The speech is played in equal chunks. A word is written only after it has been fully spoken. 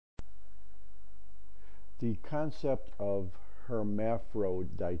The concept of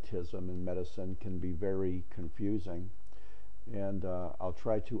hermaphroditism in medicine can be very confusing, and I'll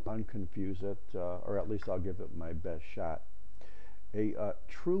try to unconfuse it, or at least I'll give it my best shot. A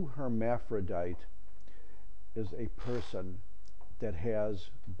true hermaphrodite is a person that has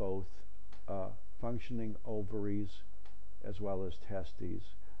both functioning ovaries as well as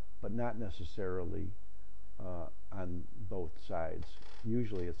testes, but not necessarily on both sides.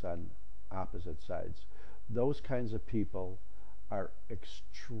 Usually it's on opposite sides. Those kinds of people are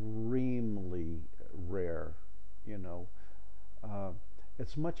extremely rare, you know.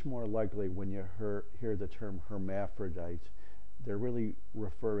 It's much more likely when you hear the term hermaphrodite, they're really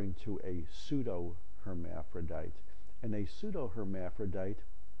referring to a pseudo-hermaphrodite. And a pseudo-hermaphrodite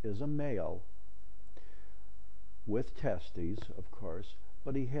is a male with testes, of course,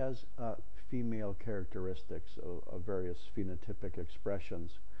 but he has female characteristics of various phenotypic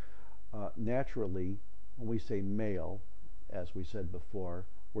expressions. Naturally, when we say male, as we said before,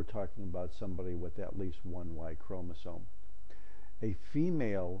 we're talking about somebody with at least one Y chromosome. A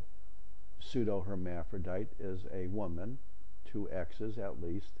female pseudo-hermaphrodite is a woman, two X's at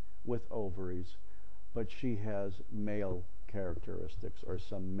least, with ovaries, but she has male characteristics or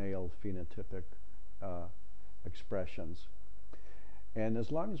some male phenotypic expressions. And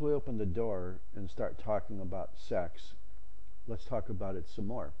as long as we open the door and start talking about sex, let's talk about it some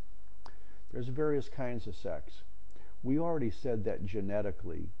more. There's various kinds of sex. We already said that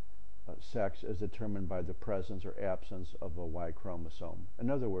genetically, sex is determined by the presence or absence of a Y chromosome. In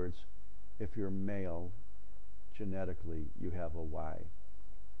other words, if you're male, genetically you have a Y.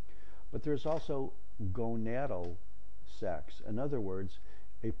 But there's also gonadal sex. In other words,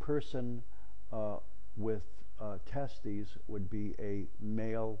 a person with testes would be a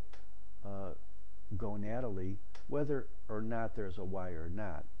male gonadally, whether or not there's a Y or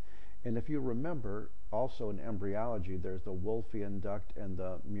not. And if you remember, also in embryology, there's the Wolffian duct and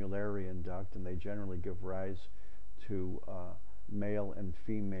the Mullerian duct, and they generally give rise to male and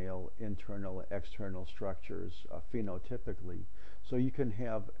female internal, external structures phenotypically. So you can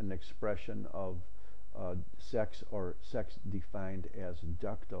have an expression of sex or sex defined as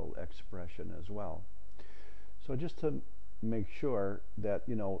ductal expression as well. So just to make sure that,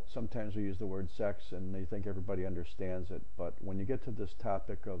 you know, sometimes we use the word sex and they think everybody understands it, but when you get to this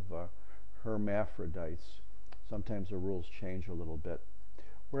topic of hermaphrodites, sometimes the rules change a little bit.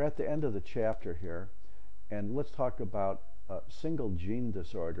 We're at the end of the chapter here, and let's talk about single gene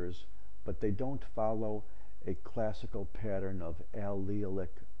disorders, but they don't follow a classical pattern of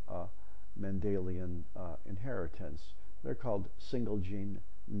allelic Mendelian inheritance. They're called single gene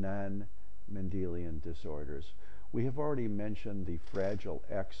non-Mendelian disorders. We have already mentioned the Fragile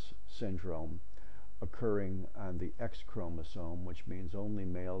X syndrome occurring on the X chromosome, which means only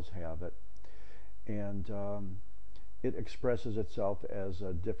males have it. And it expresses itself as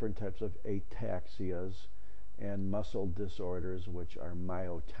different types of ataxias and muscle disorders, which are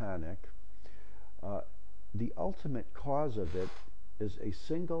myotonic. The ultimate cause of it is a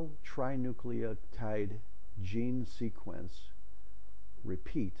single trinucleotide gene sequence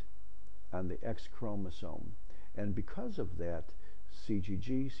repeat on the X chromosome. And because of that,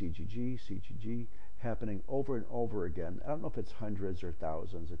 CGG, CGG, CGG happening over and over again, I don't know if it's hundreds or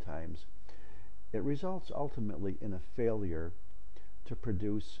thousands of times, it results ultimately in a failure to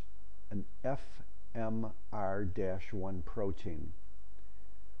produce an FMR-1 protein,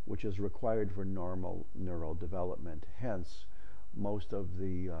 which is required for normal neurodevelopment. Hence, most of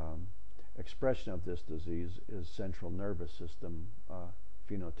the expression of this disease is central nervous system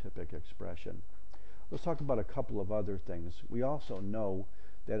phenotypic expression. Let's talk about a couple of other things. We also know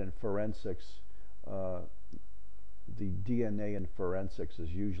that in forensics, the DNA in forensics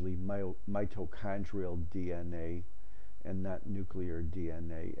is usually mitochondrial DNA and not nuclear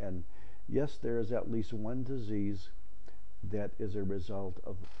DNA. And yes, there is at least one disease that is a result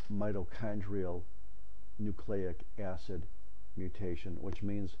of mitochondrial nucleic acid mutation, which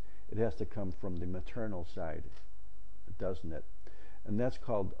means it has to come from the maternal side, doesn't it? And that's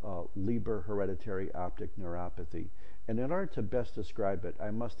called Leber hereditary optic neuropathy. And in order to best describe it,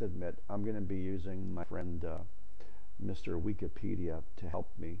 I must admit I'm going to be using my friend Mr. Wikipedia to help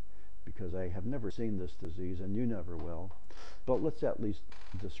me, because I have never seen this disease and you never will. But let's at least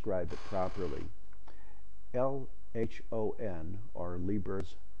describe it properly. LHON, or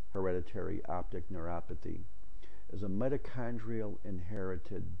Leber's hereditary optic neuropathy, is a mitochondrial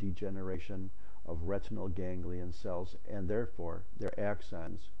inherited degeneration of retinal ganglion cells and therefore their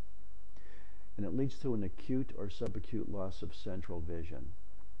axons, and it leads to an acute or subacute loss of central vision.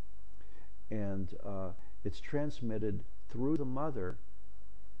 And it's transmitted through the mother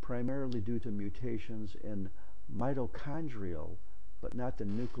primarily due to mutations in mitochondrial, but not the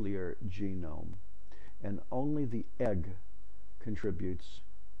nuclear genome. And only the egg contributes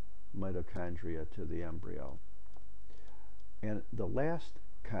mitochondria to the embryo. And the last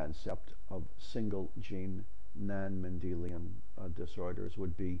concept of single gene non-Mendelian disorders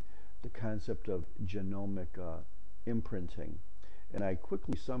would be the concept of genomic imprinting. And I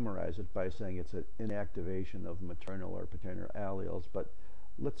quickly summarize it by saying it's an inactivation of maternal or paternal alleles, but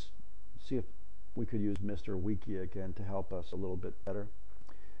let's see if we could use Mr. Wiki again to help us a little bit better.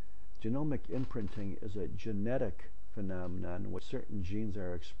 Genomic imprinting is a genetic phenomenon in which certain genes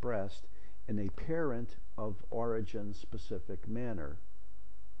are expressed in a parent of origin specific manner.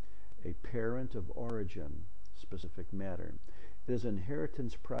 A parent of origin specific manner. It is an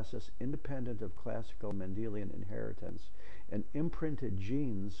inheritance process independent of classical Mendelian inheritance, and imprinted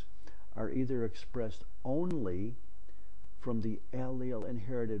genes are either expressed only from the allele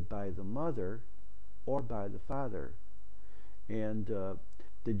inherited by the mother or by the father. And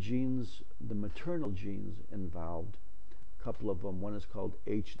the genes, the maternal genes involved, a couple of them, one is called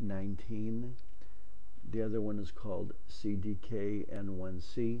H19, the other one is called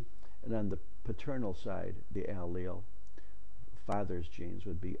CDKN1C, and on the paternal side, the allele, father's genes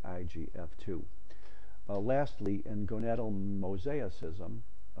would be IGF2. Lastly, in gonadal mosaicism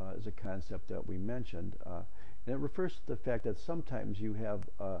is a concept that we mentioned, and it refers to the fact that sometimes you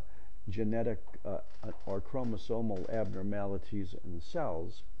have genetic or chromosomal abnormalities in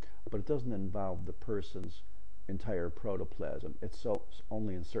cells, but it doesn't involve the person's entire protoplasm. It's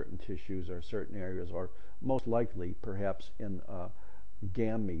only in certain tissues or certain areas, or most likely perhaps in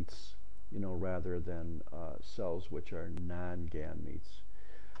gametes, rather than cells which are non-gametes.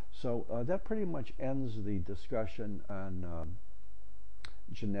 So that pretty much ends the discussion on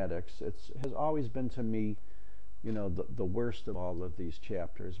genetics. It has always been to me, the worst of all of these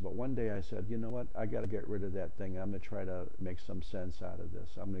chapters. But one day I said, you know what, I got to get rid of that thing. I'm going to try to make some sense out of this.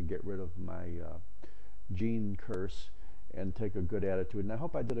 I'm going to get rid of my gene curse and take a good attitude. And I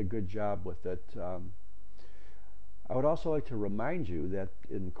hope I did a good job with it. I would also like to remind you that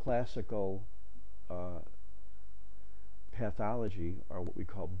in classical pathology, or what we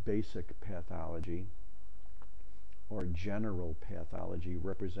call basic pathology, or general pathology,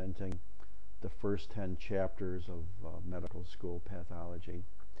 representing the first 10 chapters of medical school pathology,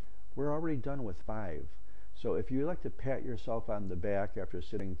 we're already done with 5. So if you like to pat yourself on the back after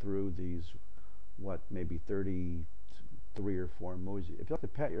sitting through these, maybe 33 or 4 movies, if you like to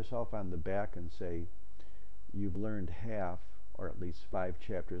pat yourself on the back and say you've learned half, or at least 5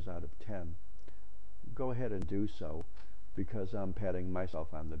 chapters out of 10, go ahead and do so, because I'm patting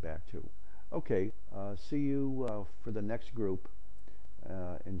myself on the back too. Okay, see you for the next group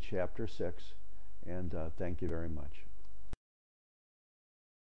in Chapter 6, and thank you very much.